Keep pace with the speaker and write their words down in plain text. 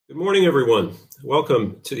Good morning, everyone.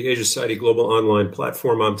 Welcome to the Asia Society Global Online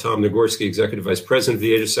Platform. I'm Tom Nagorski, Executive Vice President of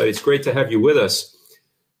the Asia Society. It's great to have you with us.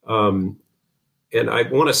 And I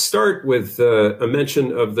want to start with a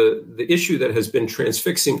mention of the issue that has been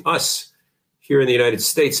transfixing us here in the United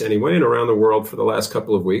States anyway, and around the world for the last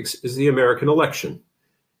couple of weeks, is the American election.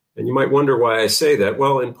 And you might wonder why I say that.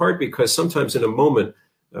 Well, in part because sometimes in a moment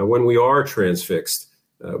when we are transfixed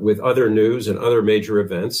with other news and other major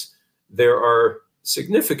events, there are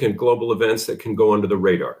significant global events that can go under the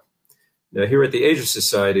radar. Now, here at the Asia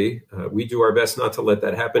Society, we do our best not to let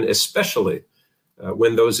that happen, especially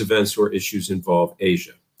when those events or issues involve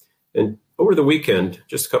Asia. And over the weekend,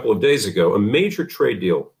 just a couple of days ago, a major trade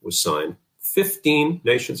deal was signed. 15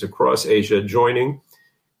 nations across Asia joining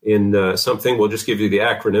in something, we'll just give you the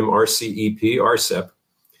acronym, RCEP,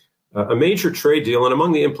 a major trade deal. And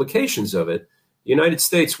among the implications of it, the United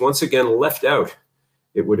States once again left out,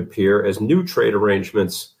 it would appear, as new trade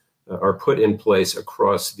arrangements are put in place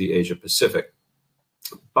across the Asia Pacific.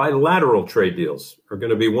 Bilateral trade deals are going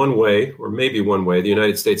to be one way, or maybe one way, the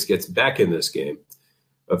United States gets back in this game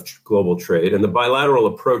of global trade. And the bilateral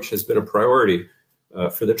approach has been a priority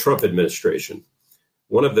for the Trump administration.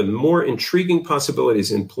 One of the more intriguing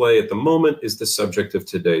possibilities in play at the moment is the subject of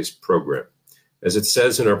today's program. As it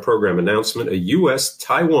says in our program announcement, a U.S.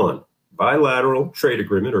 Taiwan bilateral trade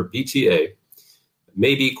agreement, or BTA,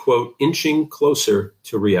 may be, quote, inching closer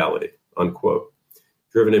to reality, unquote,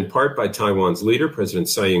 driven in part by Taiwan's leader, President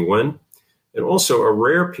Tsai Ing-wen, and also a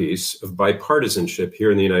rare piece of bipartisanship here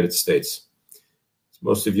in the United States. As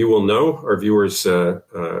most of you will know, our viewers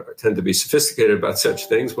tend to be sophisticated about such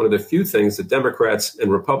things. One of the few things that Democrats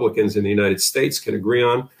and Republicans in the United States can agree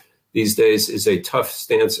on these days is a tough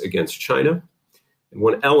stance against China. And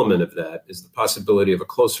one element of that is the possibility of a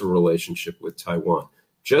closer relationship with Taiwan.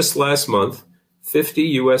 Just last month, 50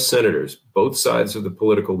 U.S. senators, both sides of the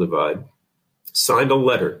political divide, signed a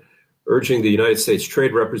letter urging the United States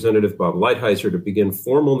Trade Representative Bob Lighthizer to begin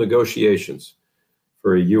formal negotiations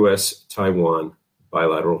for a U.S.-Taiwan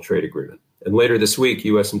bilateral trade agreement. And later this week,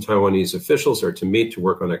 U.S. and Taiwanese officials are to meet to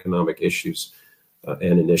work on economic issues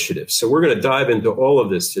and initiatives. So we're going to dive into all of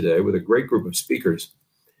this today with a great group of speakers.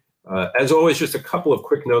 As always, just a couple of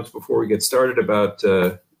quick notes before we get started about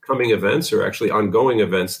coming events, or actually ongoing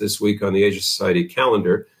events this week on the Asia Society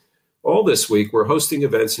calendar. All this week, we're hosting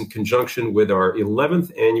events in conjunction with our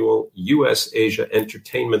 11th annual U.S. Asia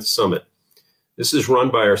Entertainment Summit. This is run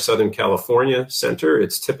by our Southern California Center.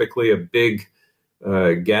 It's typically a big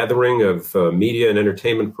gathering of media and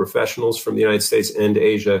entertainment professionals from the United States and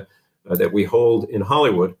Asia that we hold in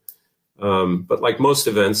Hollywood. But like most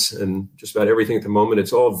events and just about everything at the moment,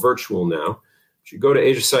 it's all virtual now. If you go to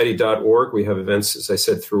asiasociety.org, we have events, as I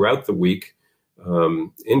said, throughout the week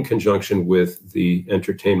in conjunction with the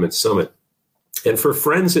Entertainment Summit. And for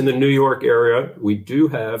friends in the New York area, we do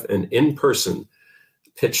have an in-person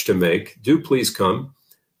pitch to make. Do please come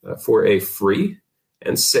for a free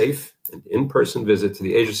and safe and in-person visit to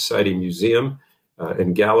the Asia Society Museum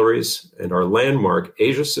and Galleries and our landmark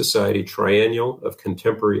Asia Society Triennial of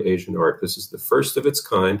Contemporary Asian Art. This is the first of its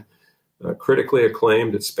kind. Critically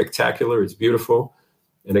acclaimed. It's spectacular. It's beautiful.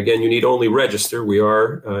 And again, you need only register. We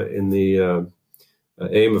are in the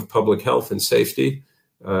aim of public health and safety.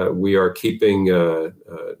 We are keeping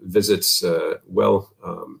visits well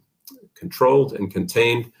controlled and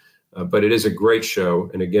contained, but it is a great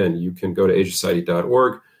show. And again, you can go to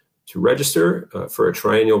asiasociety.org to register for a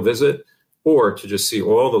triennial visit or to just see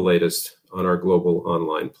all the latest on our global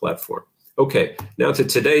online platform. Okay, now to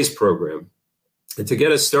today's program. And to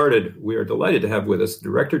get us started, we are delighted to have with us the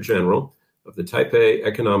Director General of the Taipei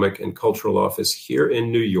Economic and Cultural Office here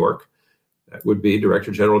in New York. That would be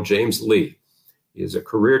Director General James Lee. He is a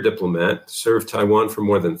career diplomat, served Taiwan for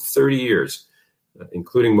more than 30 years,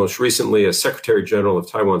 including most recently as Secretary General of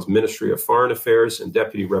Taiwan's Ministry of Foreign Affairs and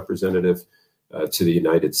Deputy Representative to the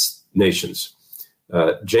United Nations.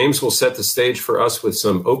 James will set the stage for us with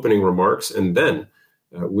some opening remarks, and then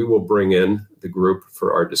we will bring in the group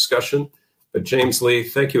for our discussion. But James Lee,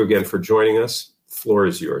 thank you again for joining us. The floor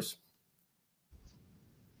is yours.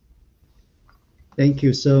 Thank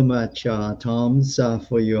you so much, Tom,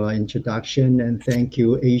 for your introduction, and thank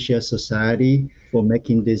you, Asia Society, for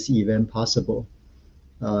making this event possible.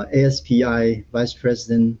 ASPI Vice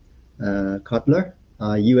President Cutler,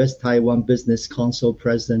 U.S. Taiwan Business Council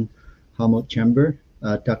President Hammond-Chambers,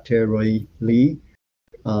 Dr. Roy Lee,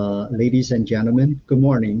 ladies and gentlemen, good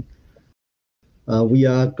morning. We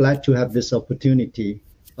are glad to have this opportunity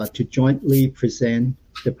to jointly present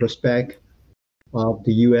the prospect of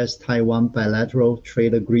the U.S. Taiwan bilateral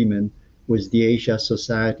trade agreement with the Asia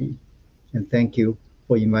Society. And thank you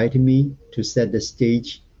for inviting me to set the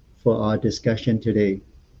stage for our discussion today.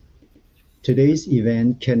 Today's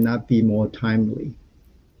event cannot be more timely.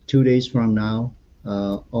 2 days from now,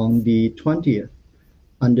 on the 20th,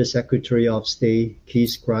 Undersecretary of State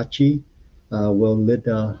Keith Scratchy will lead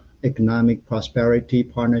the Economic Prosperity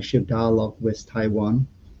Partnership Dialogue with Taiwan.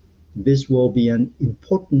 This will be an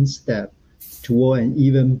important step toward an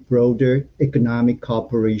even broader economic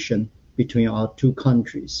cooperation between our two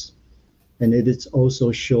countries. And it is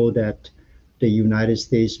also show that the United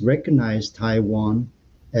States recognize Taiwan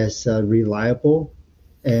as a reliable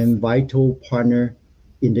and vital partner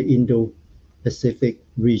in the Indo-Pacific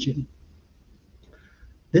region.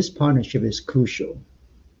 This partnership is crucial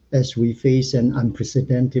as we face an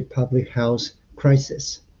unprecedented public health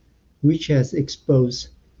crisis, which has exposed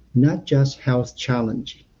not just health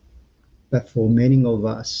challenge, but for many of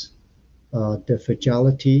us, the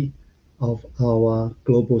fragility of our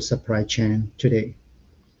global supply chain today.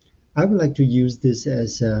 I would like to use this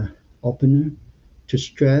as an opener to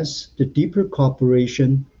stress the deeper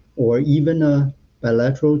cooperation or even a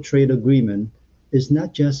bilateral trade agreement is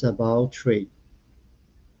not just about trade.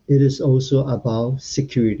 It is also about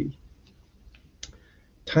security.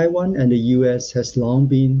 Taiwan and the U.S. has long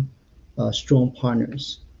been strong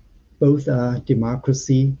partners. Both are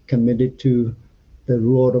democracy committed to the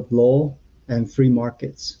rule of law and free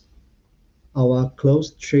markets. Our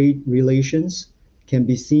close trade relations can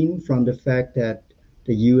be seen from the fact that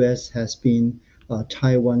the U.S. has been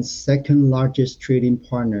Taiwan's second largest trading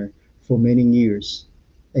partner for many years.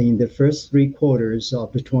 And in the first 3 quarters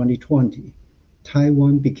of 2020,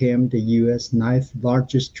 Taiwan became the U.S. 9th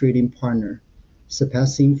largest trading partner,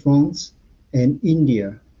 surpassing France and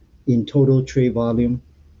India in total trade volume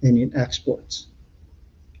and in exports.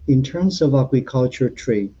 In terms of agriculture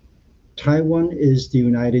trade, Taiwan is the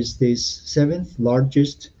United States' 7th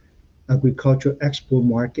largest agricultural export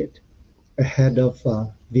market, ahead of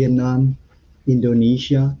Vietnam,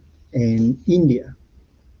 Indonesia, and India.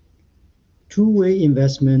 Two-way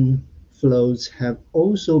investment flows have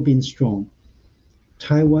also been strong.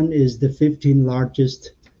 Taiwan is the 15th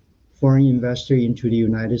largest foreign investor into the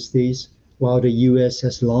United States, while the U.S.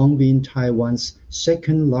 has long been Taiwan's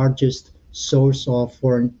second largest source of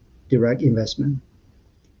foreign direct investment.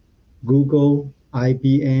 Google,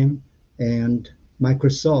 IBM, and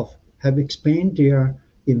Microsoft have expanded their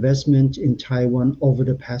investment in Taiwan over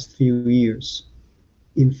the past few years.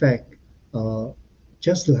 In fact,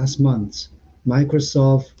 just last month,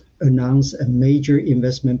 Microsoft announced a major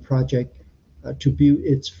investment project to build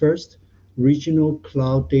its first regional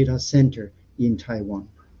cloud data center in Taiwan.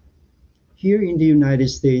 Here in the United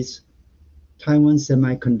States, Taiwan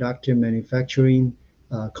Semiconductor Manufacturing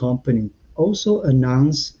Company also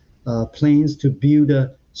announced plans to build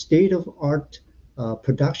a state-of-art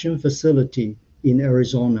production facility in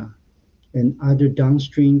Arizona, and other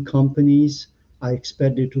downstream companies are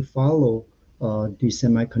expected to follow the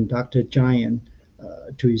semiconductor giant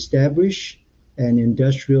to establish an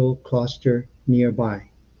industrial cluster nearby.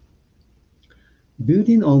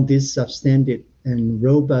 Building on this substantive and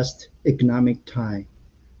robust economic tie,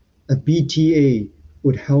 a BTA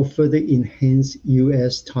would help further enhance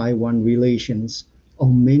U.S. Taiwan relations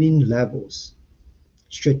on many levels.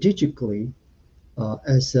 Strategically,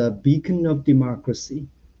 as a beacon of democracy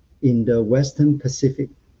in the Western Pacific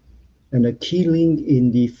and a key link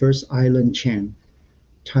in the First Island chain,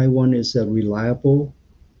 Taiwan is a reliable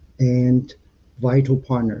and vital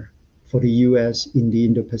partner for the U.S. in the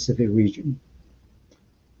Indo-Pacific region.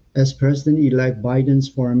 As President-elect Biden's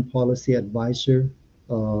foreign policy advisor,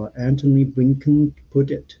 Antony Blinken,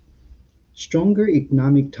 put it, stronger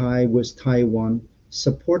economic ties with Taiwan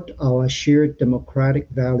support our shared democratic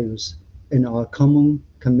values and our common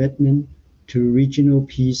commitment to regional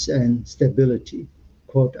peace and stability,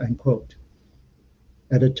 quote unquote.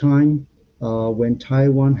 At a time when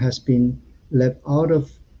Taiwan has been left out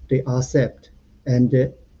of the RCEP and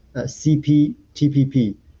the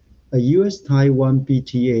CPTPP, a U.S. Taiwan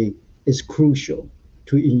BTA is crucial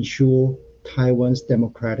to ensure Taiwan's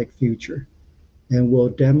democratic future and will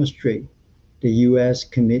demonstrate the U.S.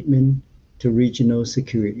 commitment to regional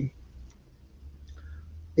security.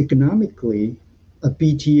 Economically, a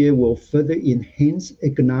BTA will further enhance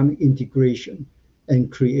economic integration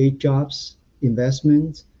and create jobs,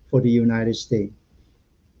 investments for the United States.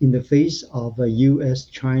 In the face of a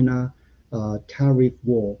U.S.-China tariff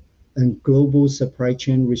war and global supply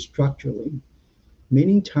chain restructuring,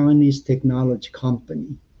 many Taiwanese technology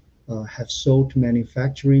companies have sought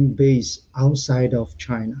manufacturing base outside of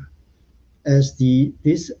China. As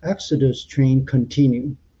this exodus trend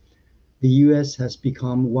continues, the U.S. has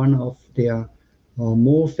become one of their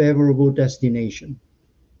more favorable destinations.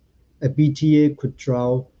 A BTA could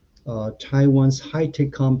draw Taiwan's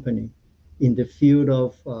high-tech company in the field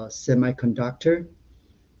of semiconductor,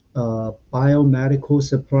 biomedical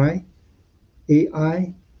supply,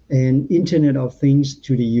 AI, and Internet of Things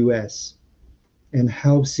to the U.S. and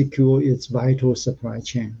help secure its vital supply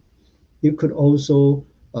chain. It could also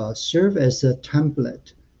serve as a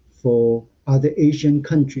template for other Asian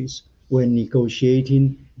countries when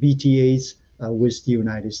negotiating BTAs with the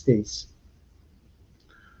United States.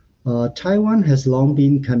 Taiwan has long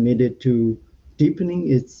been committed to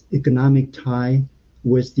deepening its economic tie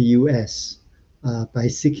with the U.S. By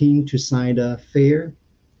seeking to sign a fair,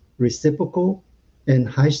 reciprocal, and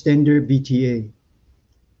high-standard BTA.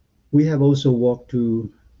 We have also worked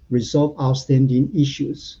to resolve outstanding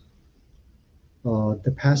issues.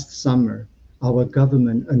 The past summer, our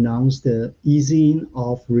government announced the easing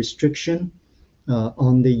of restriction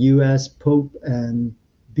on the U.S. pork and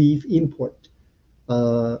beef import.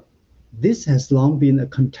 This has long been a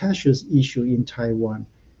contentious issue in Taiwan,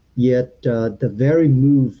 yet the very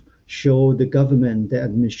move showed the government, the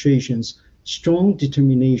administration's strong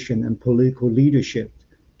determination and political leadership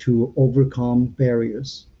to overcome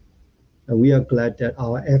barriers. We are glad that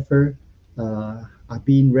our efforts are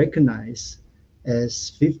being recognized as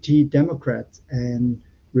 50 Democrats and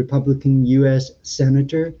Republican U.S.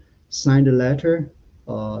 Senator signed a letter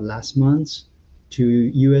last month to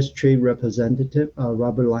U.S. Trade Representative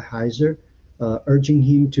Robert Lighthizer, urging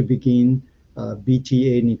him to begin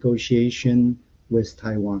BTA negotiation with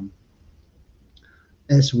Taiwan.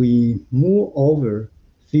 As we move over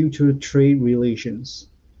future trade relations,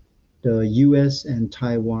 the U.S. and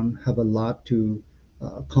Taiwan have a lot to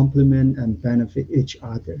complement and benefit each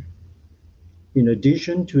other. In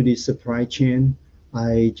addition to the supply chain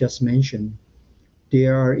I just mentioned,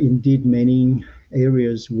 there are indeed many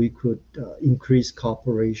areas we could increase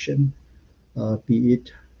cooperation, be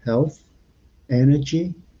it health,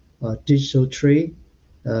 energy, digital trade,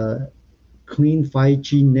 clean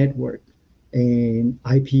 5G network, and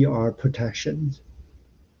IPR protections.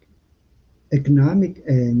 Economic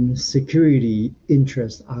and security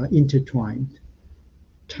interests are intertwined.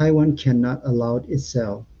 Taiwan cannot allow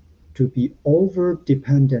itself to be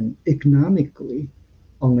over-dependent economically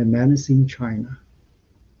on a menacing China.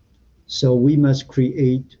 So we must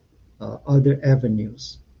create other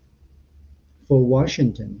avenues. For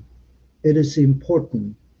Washington, it is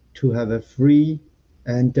important to have a free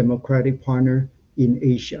and democratic partner in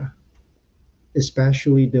Asia,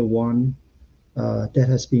 especially the one that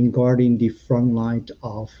has been guarding the front line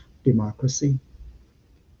of democracy.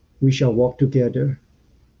 We shall work together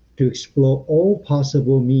to explore all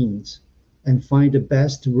possible means and find the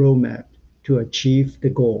best roadmap to achieve the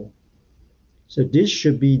goal. So this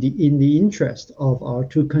should be in the interest of our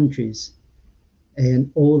two countries and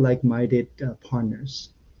all like-minded partners.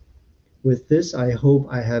 With this, I hope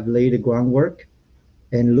I have laid the groundwork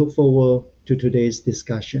and look forward to today's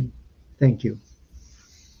discussion. Thank you.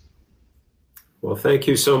 Well, thank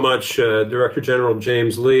you so much, Director General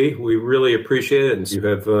James Lee. We really appreciate it, and you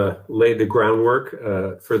have laid the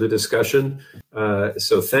groundwork for the discussion.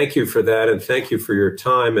 So thank you for that, and thank you for your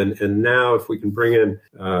time. And now, if we can bring in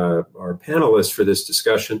our panelists for this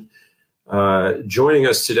discussion. Joining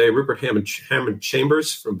us today, Rupert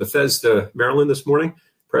Hammond-Chambers from Bethesda, Maryland this morning,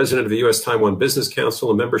 President of the U.S. Taiwan Business Council,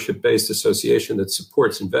 a membership-based association that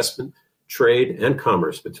supports investment, trade, and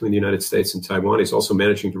commerce between the United States and Taiwan. He's also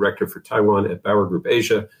managing director for Taiwan at Bauer Group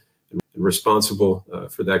Asia and responsible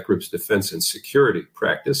for that group's defense and security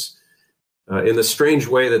practice. In the strange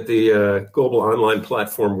way that the global online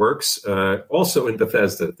platform works, also in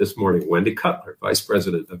Bethesda this morning, Wendy Cutler, Vice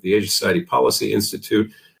President of the Asia Society Policy Institute.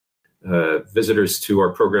 Visitors to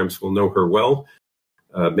our programs will know her well.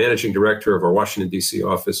 Managing director of our Washington, D.C.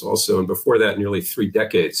 office also, and before that, nearly 3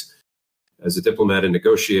 decades as a diplomat and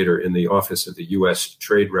negotiator in the office of the U.S.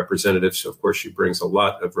 Trade Representative. So, of course, she brings a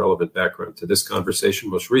lot of relevant background to this conversation.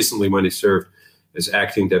 Most recently, Wendy served as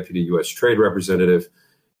acting deputy U.S. Trade Representative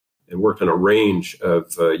and worked on a range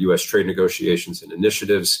of U.S. trade negotiations and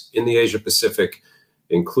initiatives in the Asia Pacific,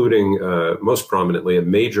 including most prominently a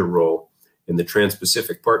major role in the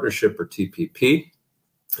Trans-Pacific Partnership, or TPP,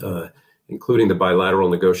 including the bilateral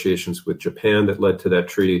negotiations with Japan that led to that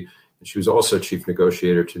treaty. And she was also chief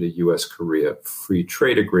negotiator to the U.S.-Korea Free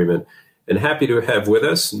Trade Agreement. And happy to have with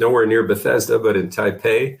us, nowhere near Bethesda, but in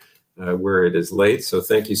Taipei, where it is late. So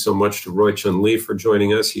thank you so much to Roy Chun Lee for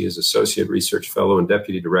joining us. He is Associate Research Fellow and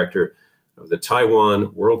Deputy Director of the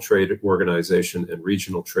Taiwan World Trade Organization and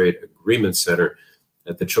Regional Trade Agreement Center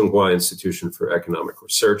at the Chung Hua Institution for Economic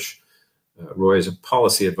Research. Roy is a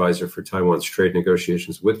policy advisor for Taiwan's trade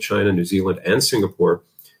negotiations with China, New Zealand, and Singapore,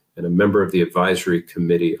 and a member of the Advisory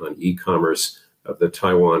Committee on E-Commerce of the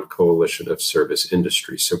Taiwan Coalition of Service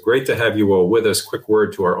Industry. So great to have you all with us. Quick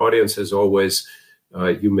word to our audience, as always,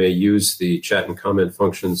 you may use the chat and comment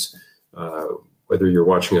functions, whether you're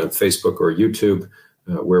watching on Facebook or YouTube,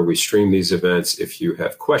 where we stream these events. If you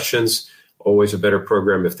have questions, always a better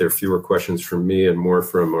program if there are fewer questions from me and more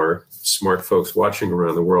from our smart folks watching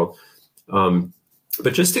around the world.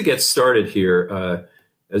 But just to get started here,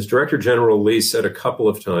 as Director General Lee said a couple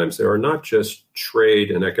of times, there are not just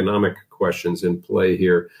trade and economic questions in play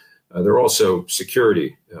here. There are also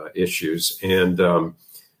security issues. And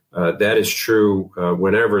that is true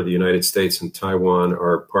whenever the United States and Taiwan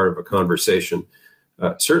are part of a conversation.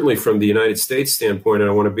 Certainly from the United States standpoint, and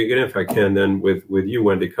I want to begin, if I can, then with you,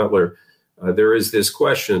 Wendy Cutler, there is this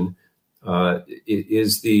question,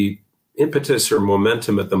 is the impetus or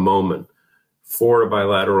momentum at the moment for a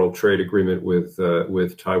bilateral trade agreement with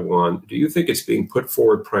Taiwan, do you think it's being put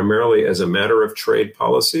forward primarily as a matter of trade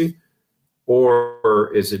policy,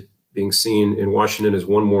 or is it being seen in Washington as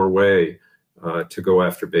one more way to go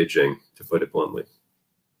after Beijing, to put it bluntly?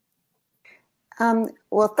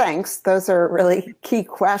 Well, thanks. Those are really key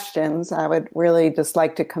questions. I would really just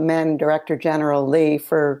like to commend Director General Lee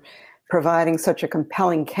for providing such a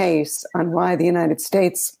compelling case on why the United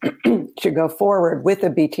States should go forward with a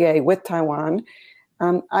BTA with Taiwan.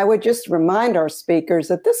 I would just remind our speakers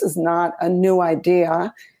that this is not a new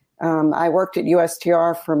idea. I worked at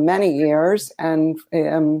USTR for many years, and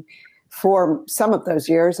for some of those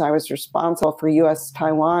years, I was responsible for U.S.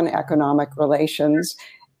 Taiwan economic relations.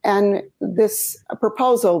 And this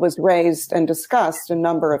proposal was raised and discussed a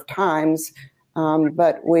number of times,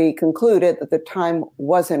 but we concluded that the time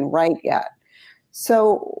wasn't right yet.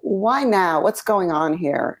 So why now? What's going on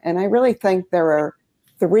here? And I really think there are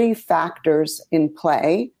three factors in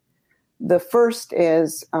play. The first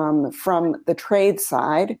is from the trade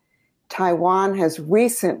side. Taiwan has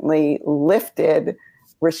recently lifted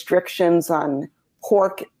restrictions on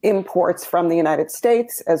pork imports from the United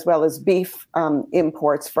States, as well as beef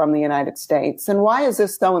imports from the United States. And why is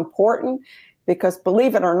this so important? Because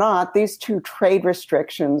believe it or not, these two trade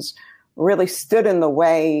restrictions really stood in the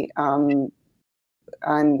way of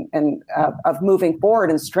moving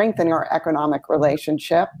forward and strengthening our economic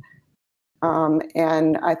relationship.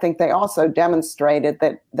 And I think they also demonstrated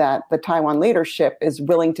that the Taiwan leadership is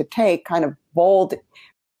willing to take kind of bold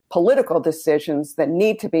political decisions that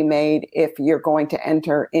need to be made if you're going to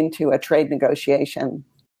enter into a trade negotiation.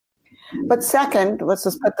 But second, let's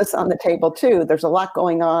just put this on the table too. There's a lot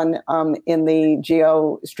going on in the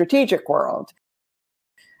geostrategic world.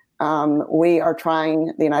 We are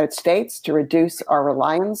trying, the United States, to reduce our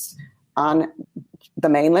reliance on the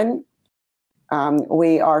mainland.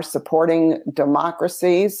 We are supporting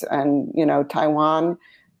democracies and, Taiwan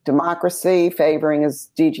democracy, favoring, as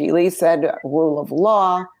DG Lee said, rule of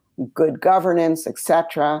law, good governance,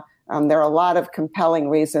 etc. There are a lot of compelling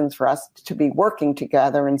reasons for us to be working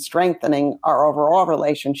together and strengthening our overall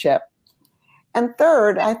relationship. And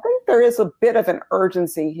third, I think there is a bit of an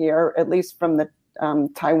urgency here, at least from the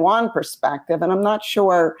Taiwan perspective, and I'm not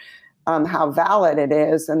sure how valid it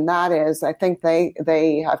is. And that is, I think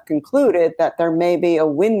they have concluded that there may be a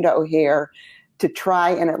window here to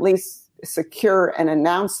try and at least secure an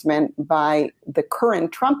announcement by the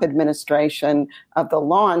current Trump administration of the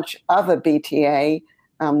launch of a BTA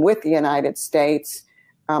with the United States,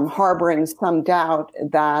 harboring some doubt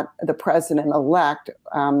that the president-elect,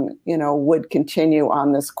 would continue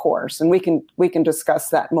on this course. And we can discuss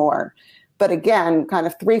that more. But again, kind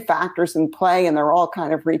of three factors in play, and they're all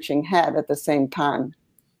kind of reaching head at the same time.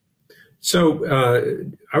 So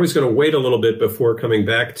I was going to wait a little bit before coming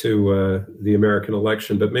back to the American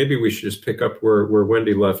election, but maybe we should just pick up where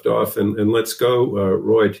Wendy left off, and let's go,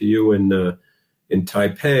 Roy, to you in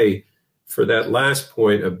Taipei for that last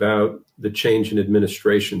point about the change in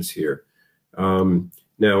administrations here.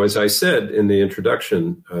 Now, as I said in the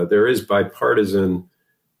introduction, there is bipartisan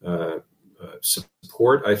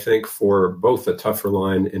support, I think, for both a tougher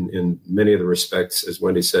line in many of the respects, as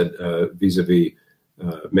Wendy said, vis-a-vis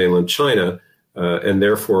mainland China, and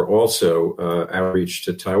therefore also outreach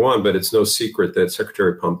to Taiwan. But it's no secret that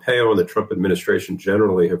Secretary Pompeo and the Trump administration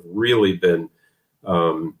generally have really been,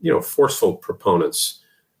 forceful proponents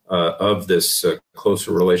of this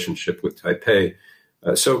closer relationship with Taipei.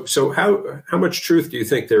 So how much truth do you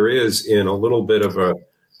think there is in a little bit of a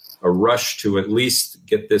rush to at least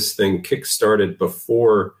get this thing kick-started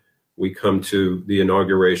before we come to the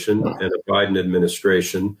inauguration and a Biden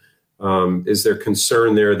administration? Is there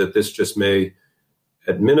concern there that this just may,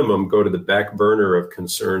 at minimum, go to the back burner of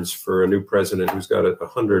concerns for a new president who's got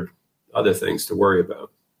 100 other things to worry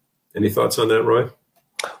about? Any thoughts on that, Roy?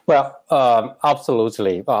 Well,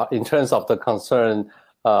 absolutely. In terms of the concern,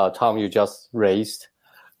 Tom, you just raised,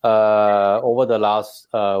 over the last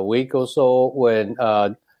week or so, when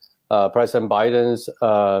President Biden's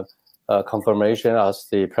confirmation as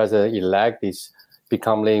the president-elect is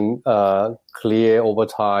becoming clear over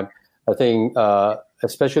time, I think,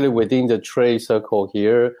 especially within the trade circle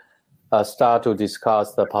here, start to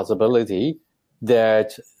discuss the possibility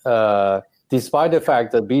that despite the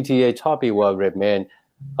fact that BTA topic will remain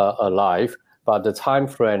alive, but the time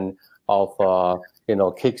frame of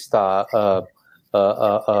kickstart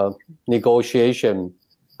negotiation,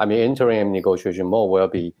 interim negotiation mode will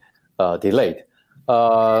be delayed.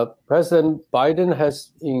 President Biden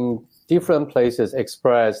has in different places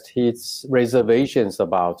expressed his reservations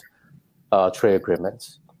about trade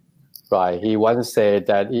agreements. Right? He once said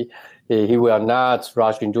that he will not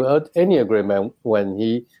rush into any agreement when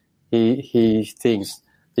he thinks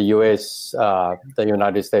the U.S., the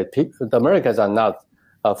United States, the Americans are not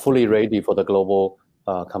fully ready for the global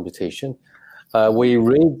competition. We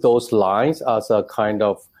read those lines as a kind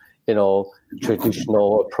of,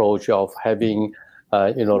 traditional approach of having,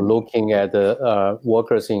 looking at the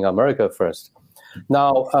workers in America first.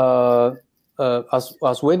 Now,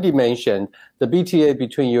 as Wendy mentioned, the BTA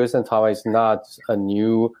between U.S. and Taiwan is not a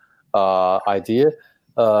new idea.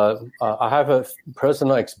 I have a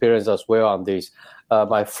personal experience as well on this.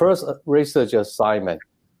 My first research assignment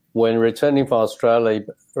when returning from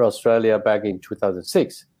Australia back in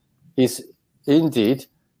 2006 is indeed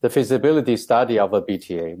the feasibility study of a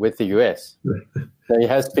BTA with the U.S. It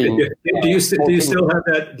has been. Do you still have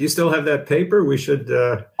that? Do you still have that paper? We should.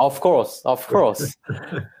 Of course.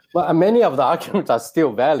 But many of the arguments are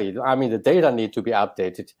still valid. The data need to be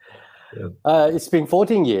updated. Yeah. It's been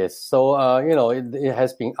 14 years, so it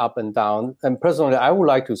has been up and down. And personally, I would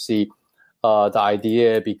like to see the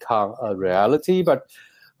idea become a reality. But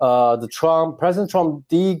President Trump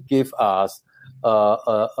did give us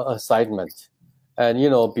an assignment, and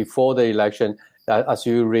before the election, as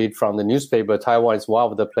you read from the newspaper, Taiwan is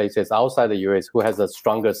one of the places outside the U.S. who has the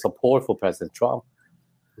strongest support for President Trump.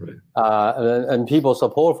 Right. And people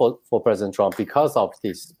support for President Trump because of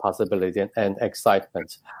this possibility and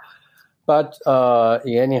excitement. But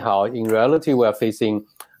anyhow, in reality, we are facing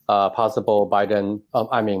possible Biden,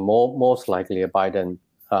 most likely a Biden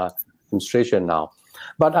administration now.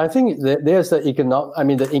 But I think there's the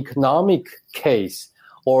economic case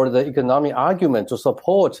or the economic argument to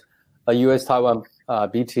support a U.S. Taiwan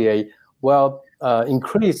BTA will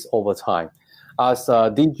increase over time. As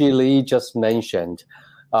DG Lee just mentioned,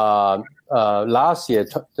 last year,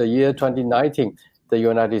 the year 2019, the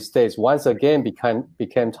United States once again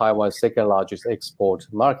became Taiwan's second largest export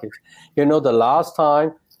market. The last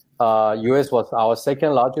time U.S. was our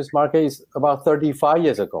second largest market is about 35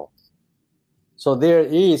 years ago. So there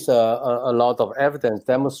is a lot of evidence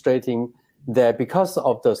demonstrating that because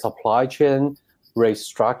of the supply chain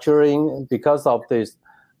restructuring, because of this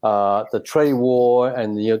the trade war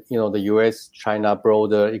and the U.S.-China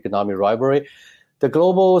broader economic rivalry, the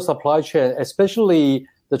global supply chain, especially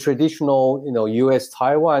the traditional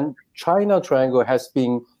U.S.-Taiwan China triangle, has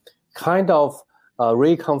been kind of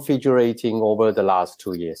reconfigurating over the last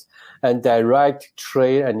 2 years, and direct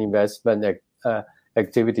trade and investment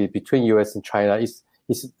activity between U.S. and China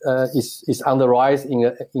is on the rise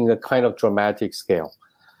in a kind of dramatic scale.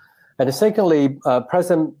 And secondly,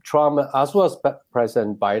 President Trump as well as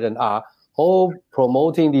President Biden are all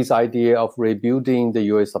promoting this idea of rebuilding the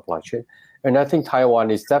U.S. supply chain. And I think Taiwan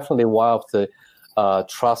is definitely one of the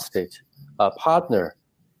trusted partner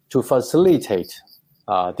to facilitate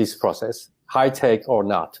this process, high-tech or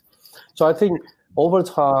not. So I think over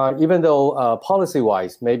time, even though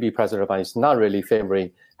policy-wise, maybe President Biden is not really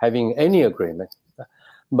favoring having any agreement,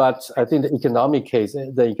 but I think the economic case,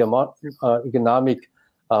 the economic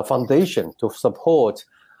foundation to support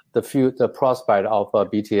the prospect of a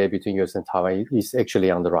BTA between U.S. and Taiwan is actually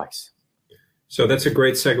on the rise. So that's a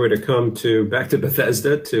great segue to come back to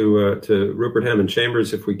Bethesda, to Rupert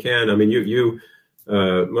Hammond-Chambers, if we can. You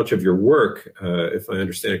much of your work, if I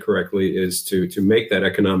understand it correctly, is to make that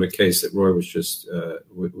economic case that Roy was just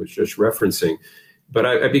referencing. But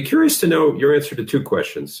I'd be curious to know your answer to two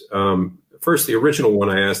questions. First, the original one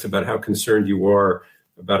I asked about how concerned you are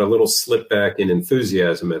about a little slip back in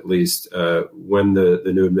enthusiasm, at least, when the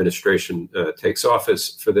new administration takes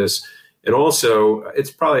office for this. And also,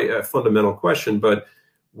 it's probably a fundamental question, but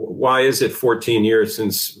why is it 14 years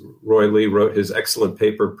since Roy Lee wrote his excellent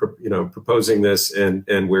paper, proposing this,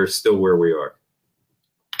 and we're still where we are?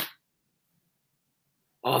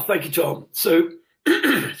 Thank you, Tom. So,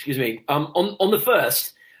 excuse me. On the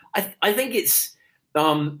first, I think it's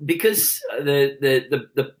because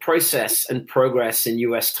the process and progress in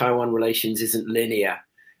U.S. Taiwan relations isn't linear,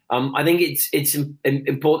 I think it's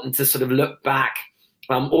important to sort of look back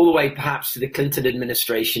all the way perhaps to the Clinton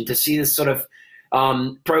administration to see the sort of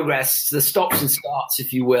progress, the stops and starts,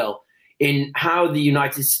 if you will, in how the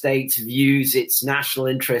United States views its national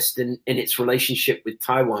interest in its relationship with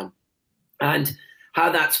Taiwan, and how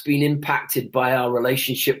that's been impacted by our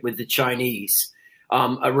relationship with the Chinese,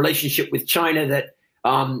 a relationship with China that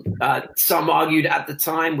some argued at the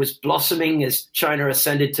time was blossoming as China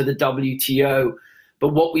ascended to the WTO. But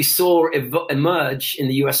what we saw emerge in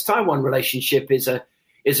the U.S. Taiwan relationship is a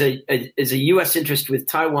U.S. interest with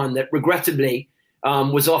Taiwan that regrettably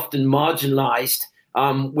was often marginalized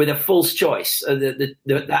with a false choice.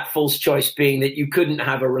 That false choice being that you couldn't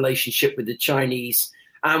have a relationship with the Chinese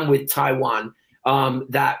and with Taiwan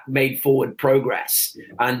that made forward progress.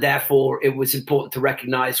 And therefore, it was important to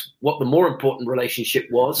recognize what the more important relationship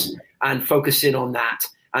was and focus in on that,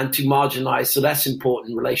 and to marginalize the less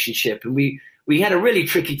important relationship. And we had a really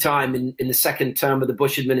tricky time in the second term of the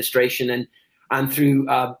Bush administration and through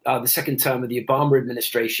the second term of the Obama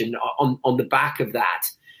administration on the back of that.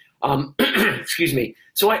 Excuse me.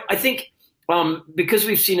 So I think because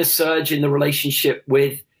we've seen a surge in the relationship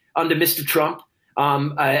under Mr. Trump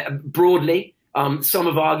broadly, some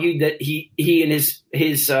have argued that he and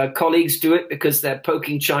his colleagues do it because they're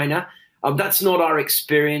poking China. That's not our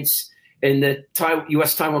experience in the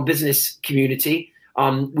U.S. Taiwan business community.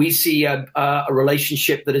 We see a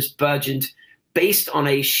relationship that has burgeoned based on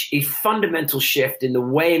a fundamental shift in the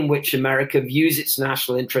way in which America views its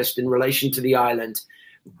national interest in relation to the island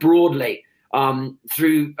broadly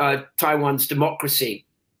through Taiwan's democracy.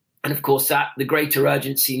 And of course, the greater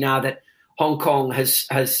urgency now that Hong Kong has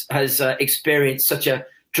experienced such a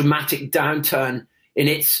dramatic downturn in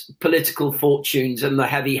its political fortunes and the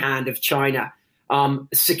heavy hand of China.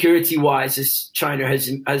 Security-wise, as China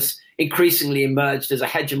has increasingly emerged as a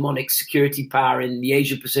hegemonic security power in the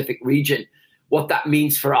Asia-Pacific region, what that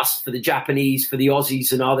means for us, for the Japanese, for the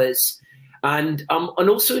Aussies and others, and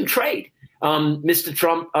also in trade. Mr.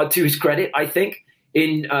 Trump, to his credit, I think,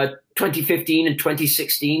 in 2015 and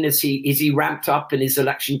 2016, as he ramped up in his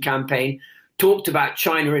election campaign, talked about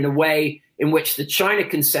China in a way in which the China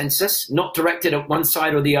consensus, not directed at one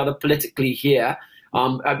side or the other politically here,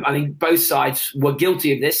 I think both sides were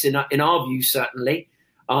guilty of this in our view, certainly,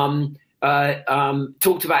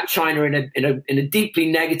 talked about China in a deeply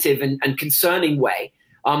negative and concerning way,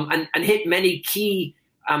 and hit many key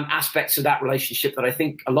aspects of that relationship that I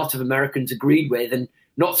think a lot of Americans agreed with. And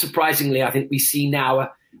not surprisingly, I think we see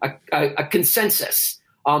now a consensus,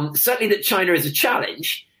 certainly that China is a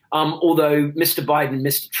challenge, although Mr. Biden,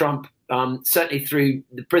 Mr. Trump, certainly through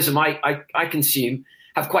the prism I consume,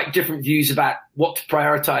 have quite different views about what to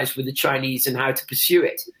prioritize with the Chinese and how to pursue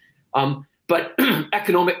it. But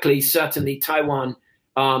economically, certainly Taiwan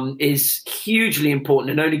is hugely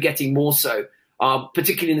important and only getting more so,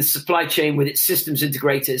 particularly in the supply chain with its systems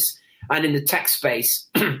integrators and in the tech space.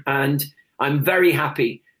 And I'm very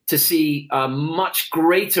happy to see a much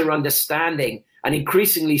greater understanding, and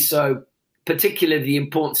increasingly so, particularly the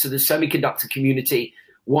importance of the semiconductor community,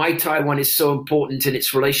 why Taiwan is so important in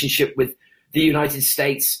its relationship with the United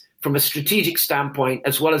States from a strategic standpoint,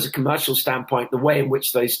 as well as a commercial standpoint, the way in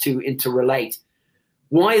which those two interrelate.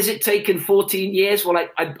 Why has it taken 14 years? Well,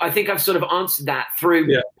 I think I've sort of answered that through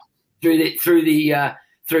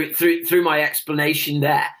my explanation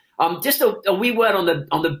there. Just a wee word on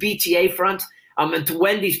the BTA front, and to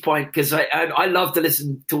Wendy's point, because I love to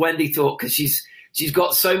listen to Wendy talk, because she's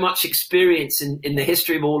got so much experience in the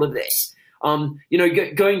history of all of this.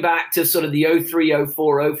 Going back to sort of the 03,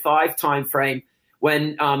 04, 05 timeframe,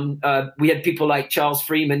 when we had people like Charles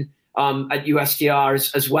Freeman at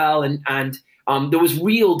USTR as well, and there was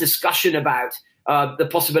real discussion about the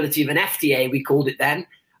possibility of an FTA, we called it then,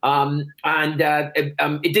 and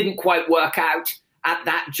it didn't quite work out at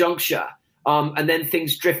that juncture, and then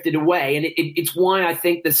things drifted away, and it's why I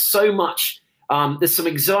think there's so much, there's some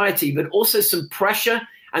anxiety, but also some pressure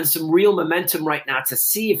and some real momentum right now to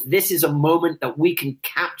see if this is a moment that we can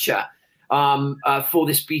capture for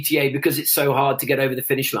this BTA, because it's so hard to get over the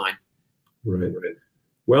finish line. Right.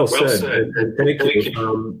 Well said. And thank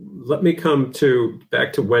you. Let me come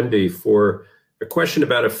back to Wendy for a question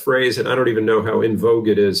about a phrase, and I don't even know how in vogue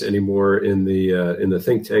it is anymore in the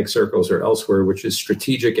think tank circles or elsewhere, which is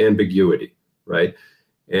strategic ambiguity, right?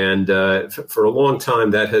 And for a long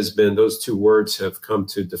time, that has been, those two words have come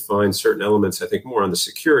to define certain elements, I think more on the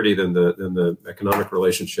security than the economic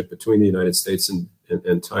relationship between the United States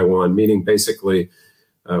and Taiwan, meaning basically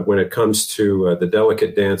when it comes to the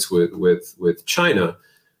delicate dance with China,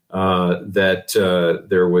 that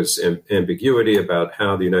there was ambiguity about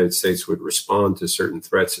how the United States would respond to certain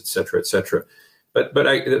threats, et cetera, et cetera. But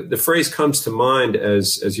the phrase comes to mind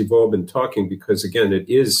as you've all been talking, because again, it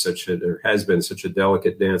is has been such a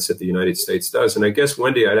delicate dance that the United States does. And I guess,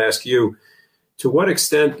 Wendy, I'd ask you, to what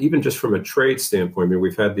extent, even just from a trade standpoint, I mean,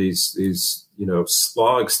 we've had these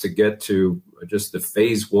slogs to get to just the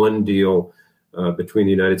phase one deal between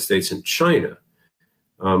the United States and China.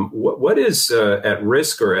 What is at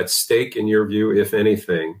risk or at stake in your view, if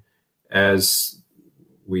anything, as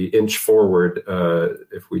we inch forward,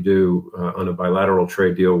 if we do, on a bilateral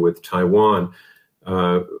trade deal with Taiwan,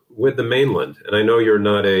 with the mainland? And I know you're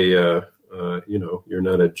not a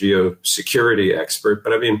geosecurity expert,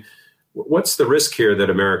 but I mean, what's the risk here that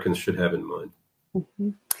Americans should have in mind? Mm-hmm.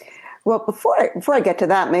 Well, before I get to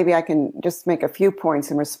that, maybe I can just make a few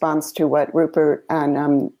points in response to what Rupert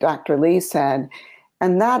and Dr. Lee said.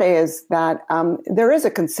 And that is that there is a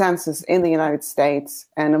consensus in the United States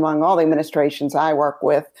and among all the administrations I work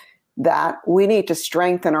with that we need to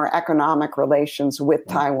strengthen our economic relations with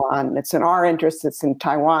Taiwan. It's in our interest. It's in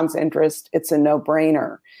Taiwan's interest. It's a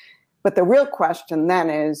no-brainer. But the real question then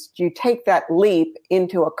is, do you take that leap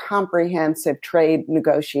into a comprehensive trade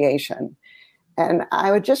negotiation? And I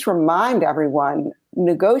would just remind everyone,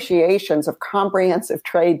 negotiations of comprehensive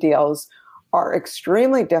trade deals are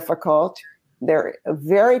extremely difficult. They're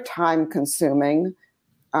very time consuming.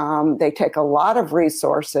 They take a lot of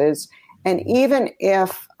resources. And even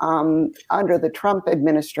if under the Trump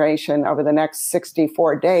administration over the next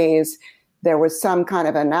 64 days, there was some kind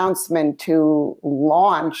of announcement to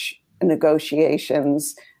launch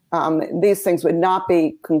negotiations, these things would not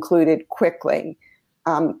be concluded quickly.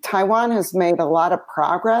 Taiwan has made a lot of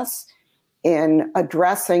progress in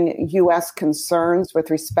addressing U.S. concerns with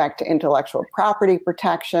respect to intellectual property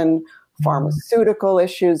protection, pharmaceutical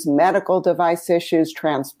issues, medical device issues,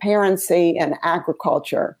 transparency, and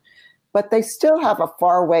agriculture. But they still have a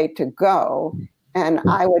far way to go. And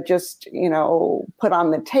I would just, put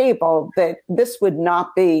on the table that this would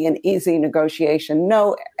not be an easy negotiation.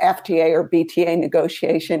 No FTA or BTA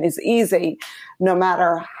negotiation is easy, no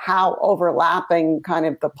matter how overlapping kind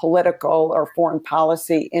of the political or foreign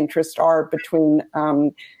policy interests are between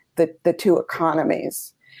the two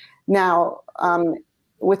economies. Now,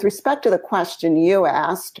 with respect to the question you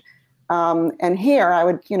asked, and here I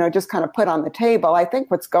would, just kind of put on the table, I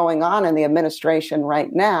think what's going on in the administration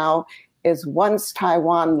right now is once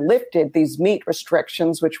Taiwan lifted these meat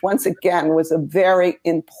restrictions, which once again was a very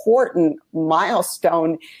important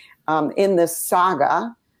milestone in this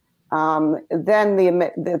saga, then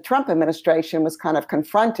the Trump administration was kind of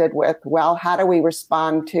confronted with, well, how do we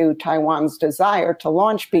respond to Taiwan's desire to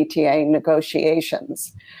launch BTA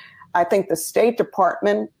negotiations? I think the State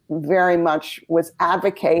Department very much was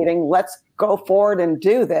advocating, let's go forward and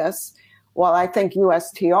do this. Well, I think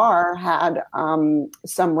USTR had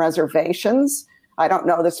some reservations. I don't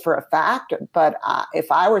know this for a fact, but if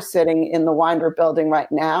I were sitting in the Winder building right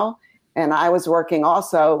now, and I was working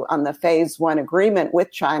also on the phase one agreement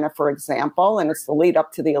with China, for example, and it's the lead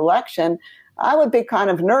up to the election, I would be kind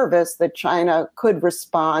of nervous that China could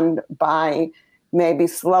respond by maybe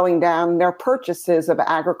slowing down their purchases of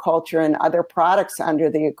agriculture and other products under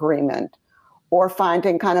the agreement, or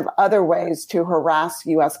finding kind of other ways to harass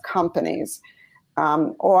U.S. companies,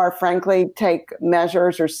 or frankly, take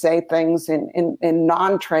measures or say things in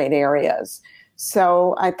non-trade areas.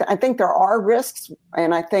 So I think there are risks,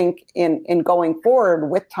 and I think in going forward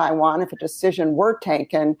with Taiwan, if a decision were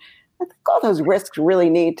taken, I think all those risks really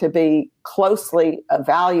need to be closely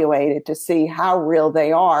evaluated to see how real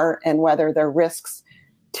they are and whether they're risks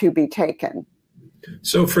to be taken.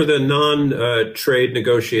 So for the non-trade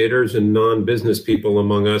negotiators and non-business people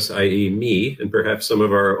among us, i.e. me, and perhaps some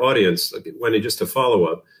of our audience, Wendy, just to follow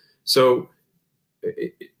up. So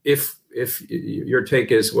if your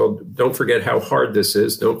take is, well, don't forget how hard this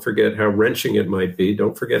is, don't forget how wrenching it might be,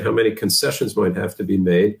 don't forget how many concessions might have to be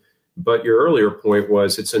made. But your earlier point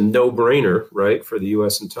was it's a no-brainer, right, for the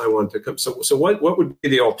U.S. and Taiwan to come. So what would be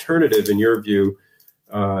the alternative in your view?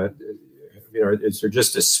 Is there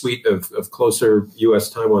just a suite of closer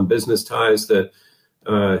U.S.-Taiwan business ties that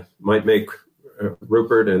might make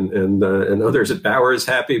Rupert and others at Bowers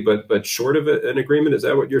happy, but short of an agreement? Is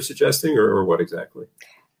that what you're suggesting, or what exactly?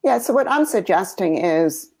 Yeah, so what I'm suggesting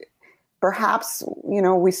is perhaps,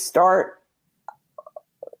 we start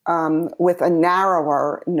with a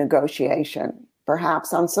narrower negotiation,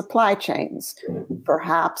 perhaps on supply chains,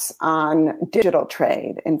 perhaps on digital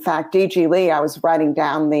trade. In fact, D.G. Lee, I was writing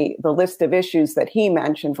down the list of issues that he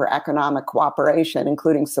mentioned for economic cooperation,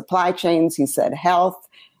 including supply chains. He said health,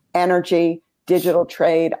 energy, digital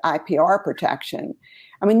trade, IPR protection.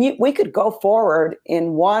 I mean, we could go forward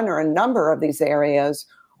in one or a number of these areas,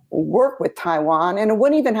 work with Taiwan, and it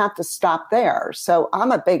wouldn't even have to stop there. So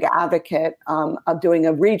I'm a big advocate of doing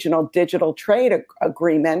a regional digital trade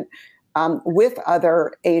agreement with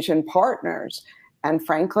other Asian partners. And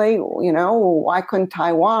frankly, why couldn't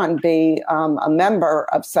Taiwan be a member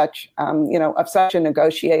of such a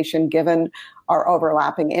negotiation, given our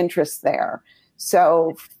overlapping interests there?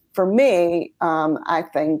 So for me, I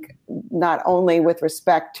think not only with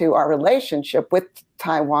respect to our relationship with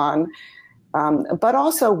Taiwan, but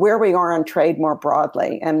also where we are on trade more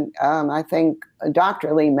broadly. And I think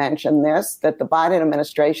Dr. Lee mentioned this, that the Biden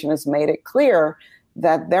administration has made it clear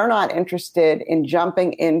that they're not interested in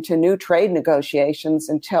jumping into new trade negotiations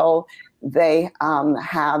until they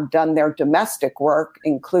have done their domestic work,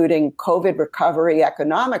 including COVID recovery,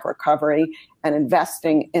 economic recovery, and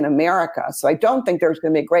investing in America. So I don't think there's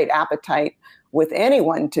going to be a great appetite with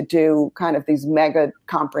anyone to do kind of these mega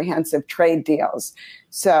comprehensive trade deals.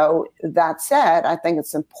 So that said, I think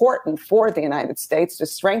it's important for the United States to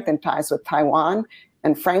strengthen ties with Taiwan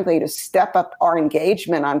and frankly, to step up our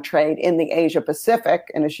engagement on trade in the Asia Pacific.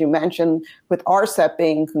 And as you mentioned, with RCEP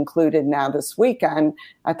being concluded now this weekend,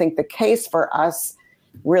 I think the case for us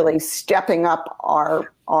really stepping up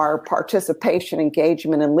our participation,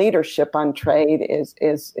 engagement, and leadership on trade is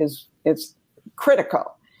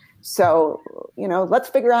critical. So, let's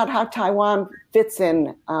figure out how Taiwan fits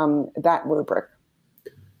in that rubric.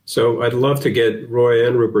 So I'd love to get Roy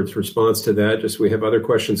and Rupert's response to that. Just we have other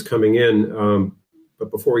questions coming in. But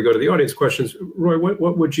before we go to the audience questions, Roy,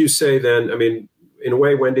 what would you say then? I mean, in a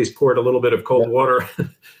way, Wendy's poured a little bit of cold water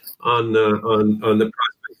on the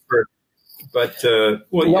prospect for, but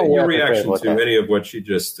your reaction to any of what she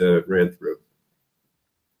just ran through.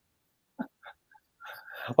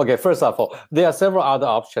 Okay, first of all, there are several other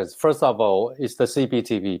options. First of all, is the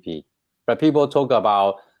CPTPP. But people talk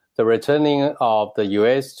about the returning of the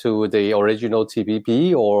U.S. to the original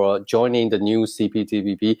TPP or joining the new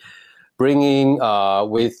CPTPP, bringing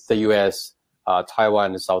with the U.S.,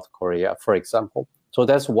 Taiwan and South Korea, for example. So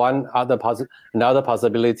that's another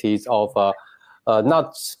possibilities of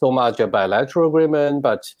not so much a bilateral agreement,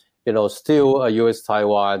 but still a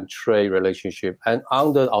U.S.-Taiwan trade relationship and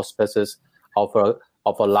under auspices of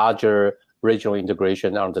a larger regional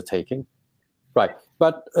integration undertaking, right?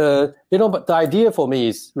 But but the idea for me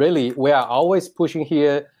is really we are always pushing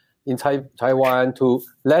here in Taiwan to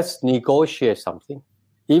let's negotiate something.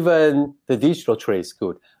 Even the digital trade is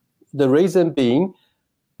good. The reason being,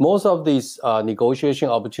 most of these negotiation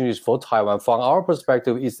opportunities for Taiwan, from our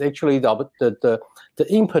perspective, is actually the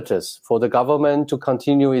impetus for the government to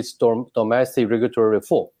continue its domestic regulatory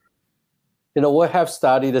reform. We have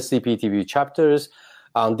studied the CPTPP chapters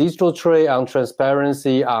on digital trade, on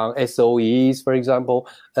transparency, on SOEs, for example,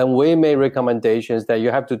 and we made recommendations that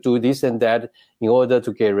you have to do this and that in order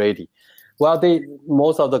to get ready. Well,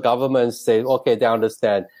 most of the governments say, okay, they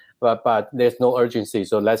understand, but there's no urgency,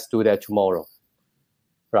 so let's do that tomorrow,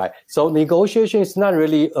 right? So negotiation is not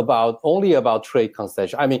really only about trade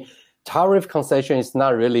concession. I mean, tariff concession is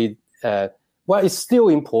not really, it's still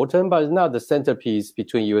important, but it's not the centerpiece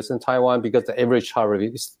between U.S. and Taiwan because the average tariff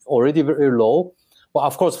is already very low. Well,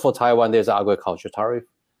 of course, for Taiwan, there's an agriculture tariff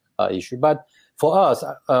issue. But for us,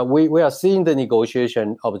 we are seeing the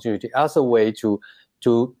negotiation opportunity as a way to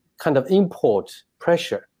kind of import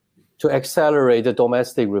pressure to accelerate the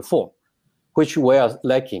domestic reform, which we are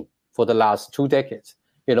lacking for the last 2 decades.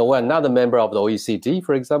 We're not a member of the OECD,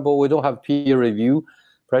 for example. We don't have peer review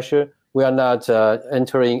pressure. We are not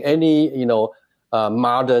entering any,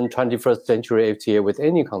 modern 21st century FTA with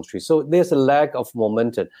any country. So there's a lack of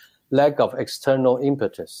momentum, lack of external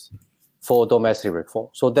impetus for domestic reform.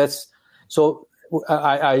 So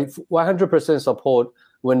I 100% support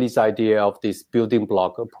Wendy's idea of this building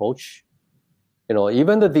block approach.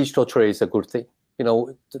 Even the digital trade is a good thing.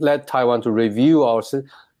 Let Taiwan to review our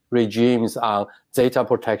regimes on data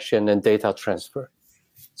protection and data transfer.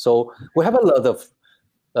 So we have a lot of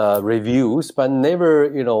reviews, but never,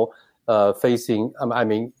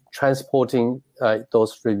 transporting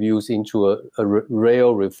those reviews into a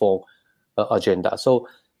real reform agenda. So